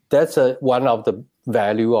that's one of the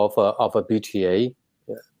value of a BTA,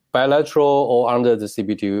 bilateral or under the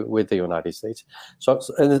CBT with the United States.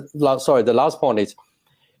 The last point is,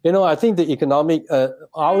 I think the economic,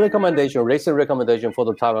 our recent recommendation for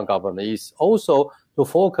the Taiwan government is also to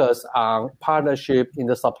focus on partnership in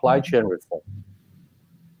the supply chain reform.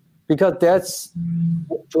 Because that's,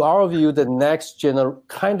 to our view, the next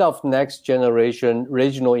generation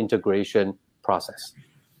regional integration process.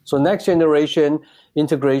 So next generation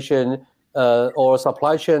integration or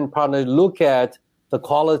supply chain partners look at the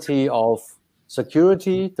quality of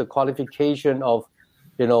security, the qualification of,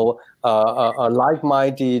 a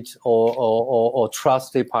like-minded or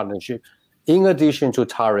trusted partnership, in addition to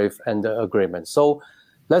tariff and the agreement. So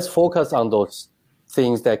let's focus on those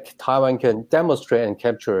things that Taiwan can demonstrate and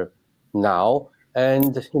capture now,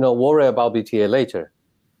 and worry about BTA later.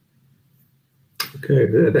 Okay,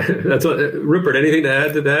 that's Rupert. Anything to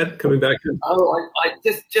add to that? Coming back to I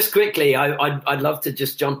just quickly, I'd love to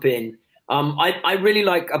just jump in. I really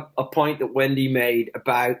like a point that Wendy made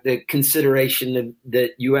about the consideration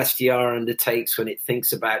that USTR undertakes when it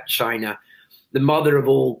thinks about China, the mother of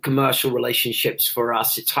all commercial relationships for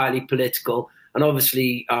us. It's highly political, and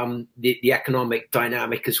obviously the economic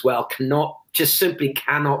dynamic as well simply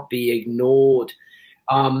cannot be ignored.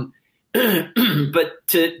 But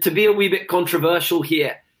to be a wee bit controversial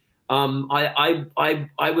here, I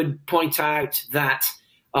would point out that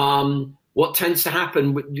what tends to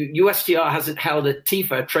happen, USTR hasn't held a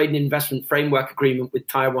TIFA, Trade and Investment Framework Agreement, with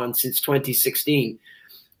Taiwan since 2016.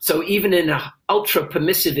 So even in an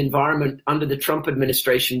ultra-permissive environment under the Trump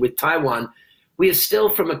administration with Taiwan, we have still,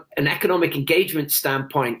 from an economic engagement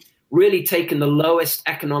standpoint, really taken the lowest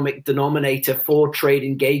economic denominator for trade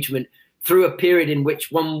engagement through a period in which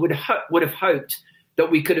one would have hoped that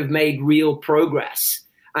we could have made real progress.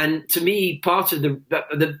 And to me, part of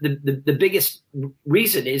the biggest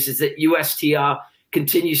reason is that USTR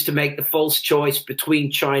continues to make the false choice between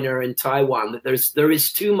China and Taiwan, that there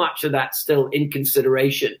is too much of that still in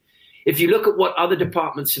consideration. If you look at what other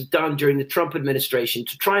departments have done during the Trump administration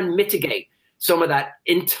to try and mitigate some of that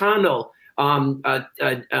internal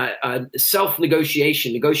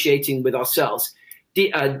self-negotiation, negotiating with ourselves,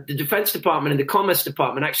 the Defense Department and the Commerce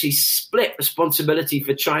Department actually split responsibility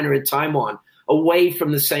for China and Taiwan away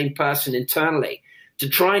from the same person internally to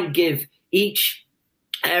try and give each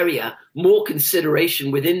area more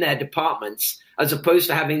consideration within their departments, as opposed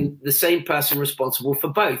to having the same person responsible for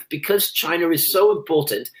both. Because China is so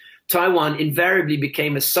important, Taiwan invariably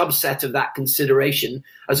became a subset of that consideration,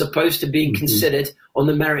 as opposed to being considered on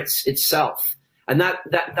the merits itself. And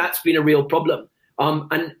that's been a real problem.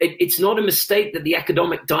 And it's not a mistake that the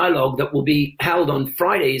economic dialogue that will be held on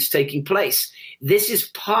Friday is taking place. This is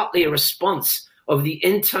partly a response of the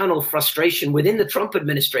internal frustration within the Trump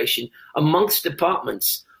administration amongst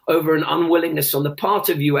departments over an unwillingness on the part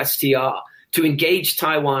of USTR to engage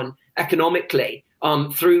Taiwan economically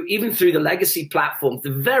through the legacy platforms,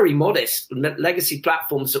 the very modest legacy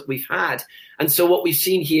platforms that we've had. And so what we've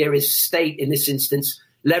seen here is state, in this instance,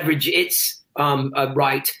 leverage its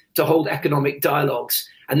right to hold economic dialogues.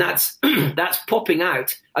 And that's popping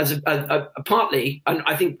out as a partly, and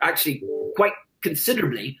I think actually quite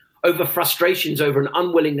considerably, over frustrations over an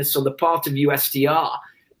unwillingness on the part of USTR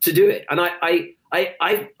to do it. And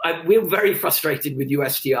we're very frustrated with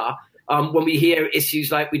USTR when we hear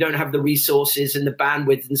issues like we don't have the resources and the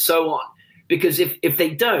bandwidth and so on. Because if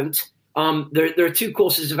they don't, there are two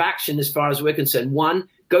courses of action as far as we're concerned. One,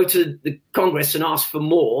 go to the Congress and ask for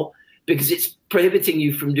more because it's prohibiting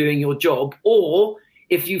you from doing your job. Or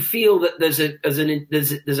if you feel that there's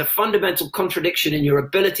a fundamental contradiction in your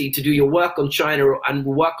ability to do your work on China and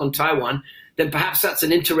work on Taiwan, then perhaps that's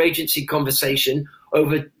an interagency conversation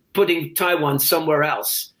over putting Taiwan somewhere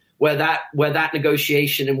else where that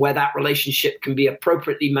negotiation and where that relationship can be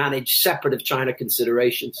appropriately managed separate of China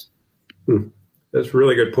considerations. That's a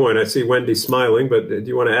really good point. I see Wendy smiling, but do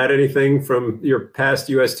you want to add anything from your past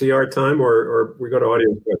USTR time, or we go to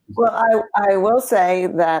audience questions? Well, I will say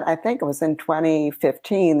that I think it was in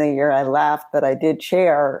 2015, the year I left, that I did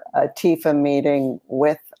chair a TIFA meeting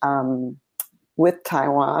with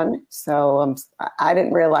Taiwan. So I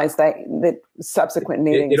didn't realize that the subsequent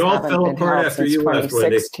meetings it all fell apart after you left,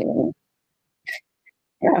 Wendy.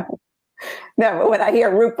 Yeah. No, but when I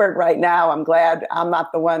hear Rupert right now, I'm glad I'm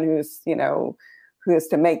not the one who is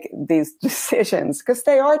to make these decisions, because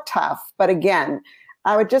they are tough. But again,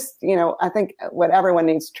 I would just, I think what everyone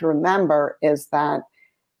needs to remember is that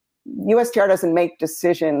USTR doesn't make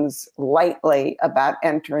decisions lightly about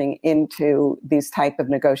entering into these type of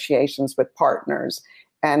negotiations with partners.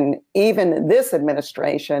 And even this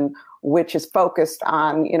administration, which is focused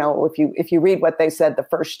on, if you read what they said the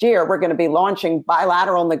first year, we're going to be launching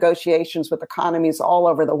bilateral negotiations with economies all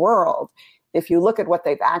over the world. If you look at what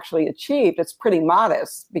they've actually achieved, it's pretty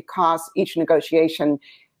modest, because each negotiation,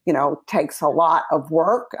 takes a lot of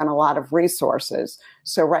work and a lot of resources.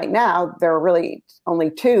 So right now, there are really only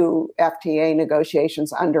two FTA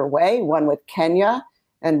negotiations underway, one with Kenya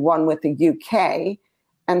and one with the UK.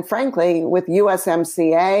 And frankly, with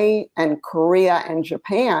USMCA and Korea and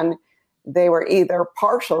Japan, they were either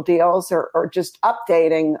partial deals or just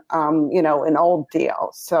updating, an old deal.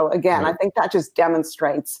 So again, I think that just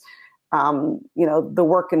demonstrates the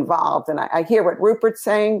work involved. And I hear what Rupert's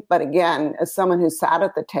saying, but again, as someone who sat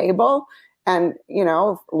at the table, and,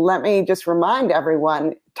 let me just remind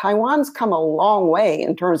everyone, Taiwan's come a long way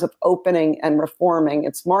in terms of opening and reforming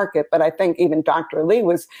its market. But I think even Dr. Lee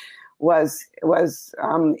was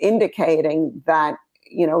indicating that,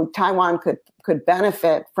 Taiwan could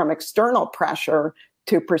benefit from external pressure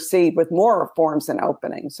to proceed with more reforms and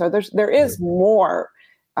openings. So there is more,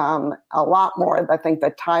 a lot more, I think,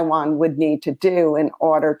 that Taiwan would need to do in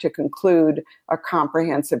order to conclude a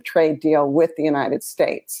comprehensive trade deal with the United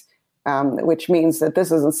States. Which means that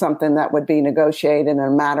this isn't something that would be negotiated in a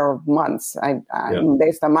matter of months.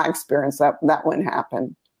 Based on my experience, that wouldn't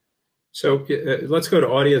happen. So let's go to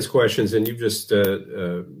audience questions. And you've just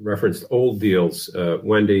referenced old deals,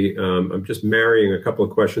 Wendy. I'm just marrying a couple of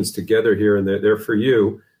questions together here, and they're for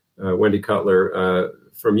you, Wendy Cutler.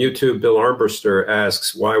 From YouTube, Bill Armbruster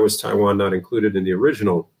asks, why was Taiwan not included in the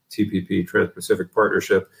original TPP, Trans-Pacific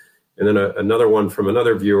Partnership? And then another one from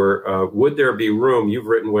another viewer, would there be room, you've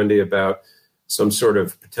written, Wendy, about some sort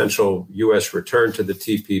of potential U.S. return to the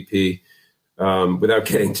TPP, without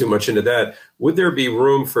getting too much into that, would there be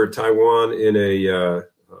room for Taiwan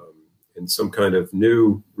in some kind of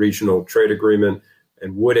new regional trade agreement?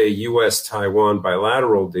 And would a U.S. Taiwan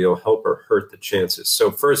bilateral deal help or hurt the chances? So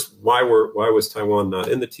first, why was Taiwan not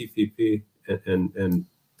in the TPP, and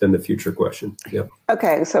then the future question? Yep.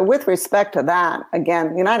 Okay, so with respect to that,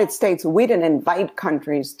 again, the United States, we didn't invite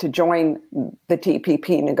countries to join the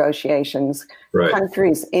TPP negotiations. Right.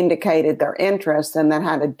 Countries indicated their interest and then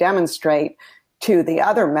had to demonstrate to the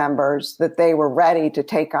other members that they were ready to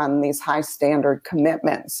take on these high standard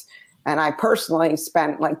commitments. And I personally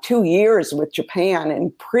spent like 2 years with Japan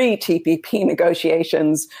in pre-TPP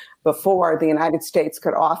negotiations before the United States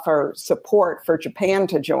could offer support for Japan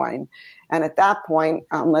to join. And at that point,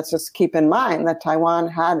 let's just keep in mind that Taiwan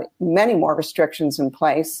had many more restrictions in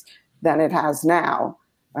place than it has now.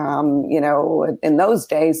 In those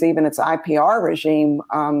days, even its IPR regime,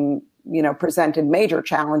 presented major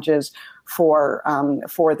challenges for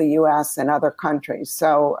the U.S. and other countries.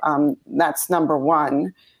 So that's number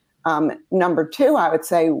one. Number two, I would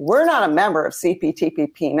say we're not a member of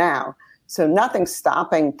CPTPP now. So nothing's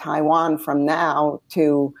stopping Taiwan from now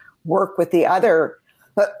to work with the other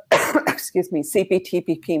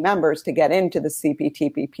CPTPP members to get into the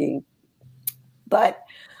CPTPP. But,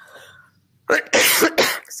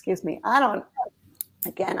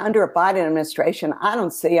 under a Biden administration, I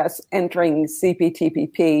don't see us entering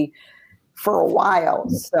CPTPP for a while.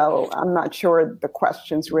 So I'm not sure the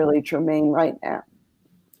question's really germane right now.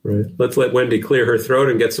 Right. Let's let Wendy clear her throat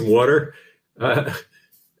and get some water.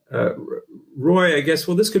 Roy, I guess,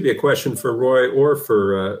 this could be a question for Roy or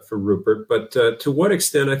for Rupert, but to what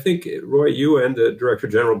extent, I think, Roy, you and the Director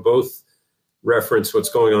General both reference what's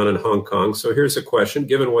going on in Hong Kong. So here's a question.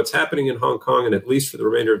 Given what's happening in Hong Kong, and at least for the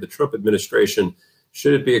remainder of the Trump administration,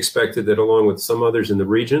 should it be expected that along with some others in the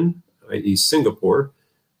region, i.e. Singapore,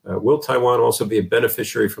 will Taiwan also be a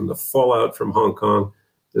beneficiary from the fallout from Hong Kong?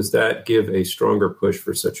 Does that give a stronger push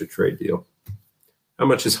for such a trade deal? How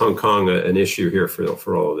much is Hong Kong an issue here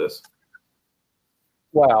for all of this?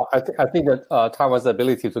 Well, I think that Taiwan's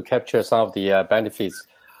ability to capture some of the benefits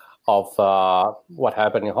of what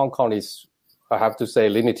happened in Hong Kong is, I have to say,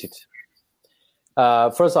 limited.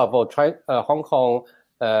 First of all, Hong Kong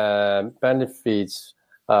benefits,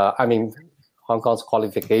 Hong Kong's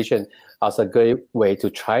qualification as a gateway to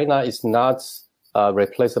China is not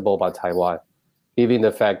replaceable by Taiwan, given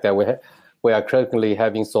the fact that we are currently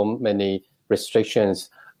having so many restrictions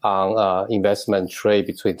on investment trade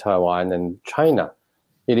between Taiwan and China.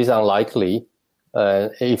 It is unlikely,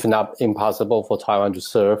 if not impossible, for Taiwan to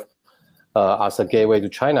serve as a gateway to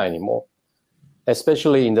China anymore.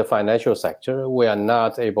 Especially in the financial sector, we are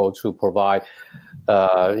not able to provide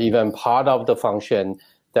even part of the function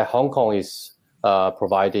that Hong Kong is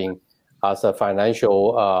providing as a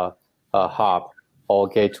financial hub or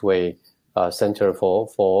gateway center for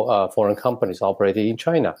foreign companies operating in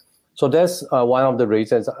China. So that's one of the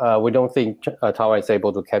reasons we don't think Taiwan is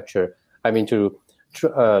able to capture.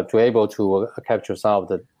 To able to capture some of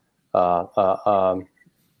the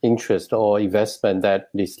interest or investment that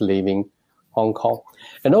is leaving Hong Kong.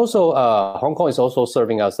 And also, Hong Kong is also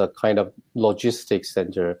serving as a kind of logistics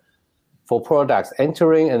center for products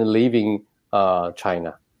entering and leaving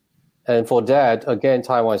China. And for that, again,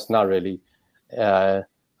 Taiwan is not really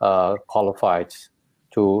qualified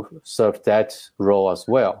to serve that role as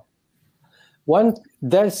well.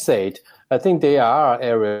 That said, I think there are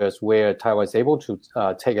areas where Taiwan is able to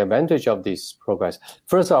take advantage of this progress.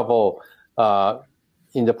 First of all,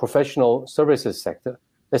 in the professional services sector,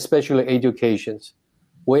 especially education.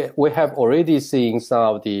 we have already seen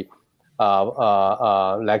some of the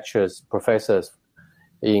lecturers, professors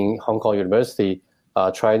in Hong Kong University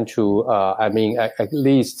trying to, at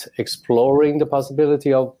least exploring the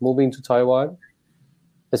possibility of moving to Taiwan,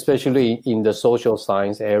 especially in the social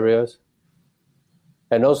science areas.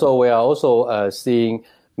 And also, we are also seeing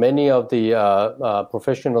many of the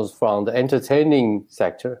professionals from the entertaining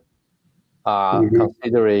sector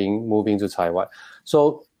considering moving to Taiwan.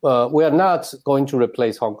 So we are not going to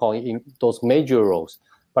replace Hong Kong in those major roles,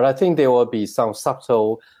 but I think there will be some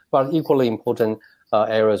subtle but equally important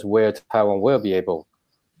areas where Taiwan will be able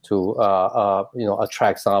to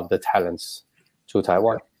attract some of the talents to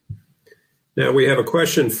Taiwan. Now we have a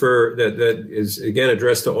question that is again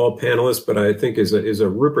addressed to all panelists, but I think is a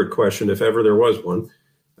Rupert question, if ever there was one,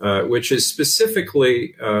 which is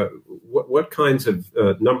specifically what kinds of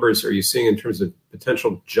numbers are you seeing in terms of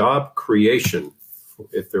potential job creation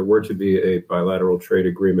if there were to be a bilateral trade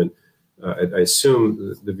agreement? I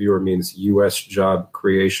assume the viewer means U.S. job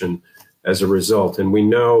creation as a result. And we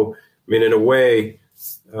know, in a way,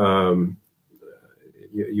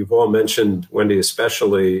 you've all mentioned, Wendy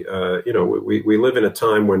especially, we live in a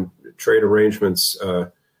time when trade arrangements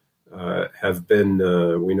have been,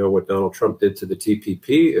 we know what Donald Trump did to the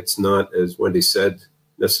TPP. It's not, as Wendy said,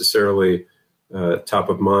 necessarily top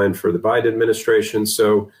of mind for the Biden administration.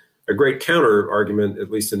 So a great counter argument,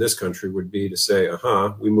 at least in this country, would be to say,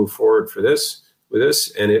 we move forward with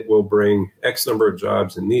this, and it will bring X number of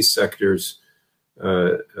jobs in these sectors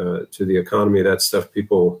to the economy. That stuff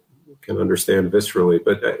people can understand viscerally.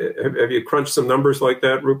 But have you crunched some numbers like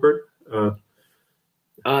that, Rupert?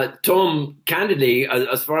 Tom, candidly,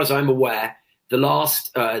 as far as I'm aware, the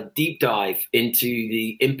last deep dive into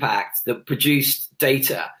the impact that produced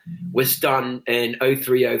data was done in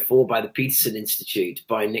 03-04 by the Peterson Institute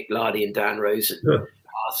by Nick Lardy and Dan Rosen. Yeah.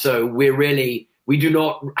 So we do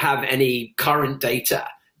not have any current data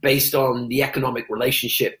based on the economic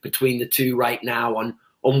relationship between the two right now on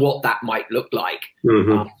what that might look like.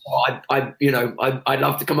 Mm-hmm. I'd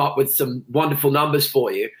love to come up with some wonderful numbers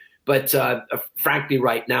for you, but frankly,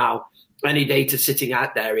 right now, any data sitting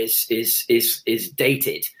out there is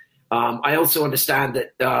dated. I also understand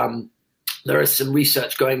that there is some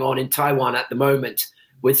research going on in Taiwan at the moment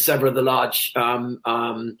with several of the large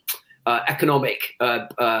economic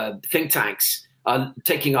think tanks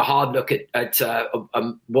taking a hard look at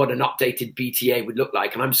what an updated BTA would look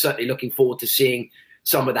like. And I'm certainly looking forward to seeing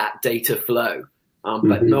some of that data flow.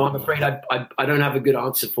 But no, I'm afraid I don't have a good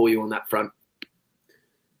answer for you on that front.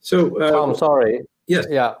 So I'm sorry. Yes.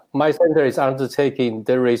 Yeah, my center is undertaking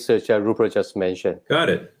the research that Rupert just mentioned. Got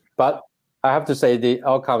it. But I have to say the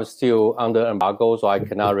outcome is still under embargo, so I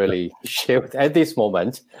cannot really share it at this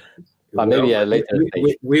moment. But maybe at a later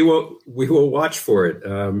stage. We will watch for it.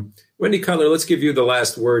 Wendy Cutler, let's give you the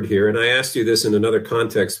last word here. And I asked you this in another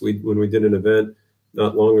context when we did an event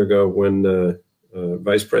not long ago when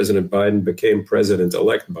Vice President Biden became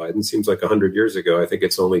President-elect Biden. Seems like 100 years ago. I think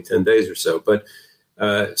it's only 10 days or so. But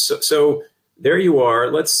so there you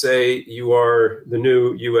are. Let's say you are the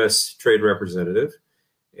new U.S. trade representative.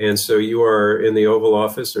 And so you are in the Oval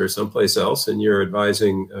Office or someplace else, and you're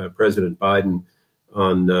advising President Biden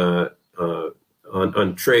on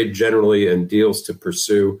trade generally and deals to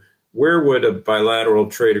pursue. Where would a bilateral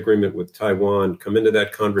trade agreement with Taiwan come into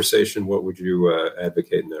that conversation? What would you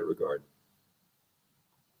advocate in that regard?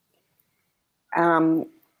 I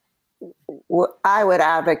would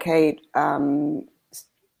advocate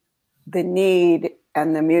the need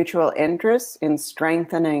and the mutual interest in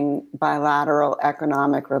strengthening bilateral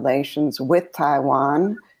economic relations with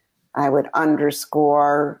Taiwan. I would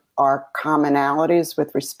underscore our commonalities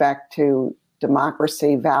with respect to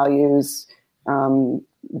democracy, values,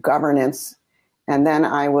 governance. And then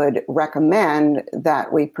I would recommend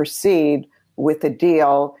that we proceed with a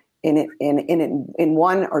deal in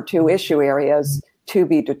one or two issue areas to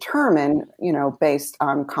be determined, based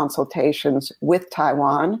on consultations with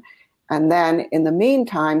Taiwan. And then in the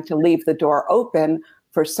meantime, to leave the door open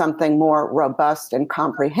for something more robust and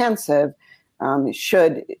comprehensive,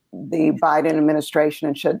 should the Biden administration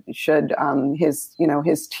and should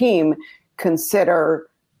his team consider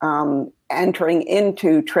entering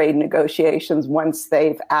into trade negotiations once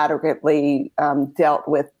they've adequately dealt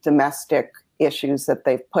with domestic issues that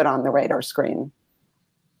they've put on the radar screen.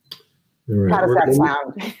 Right. How does that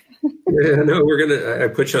sound? Yeah, no, I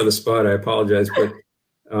put you on the spot. I apologize, but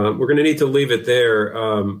we're going to need to leave it there.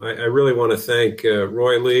 I really want to thank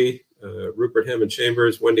Roy Lee, Rupert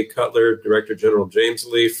Hammond-Chambers, Wendy Cutler, Director General James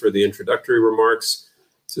Lee for the introductory remarks.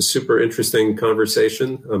 It's a super interesting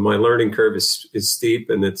conversation. My learning curve is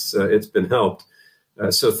steep, and it's been helped.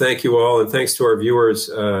 So thank you all, and thanks to our viewers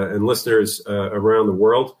and listeners around the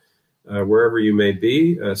world, wherever you may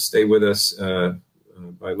be. Stay with us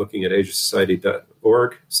by looking at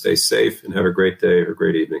asiasociety.org. Stay safe and have a great day or a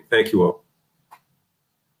great evening. Thank you all.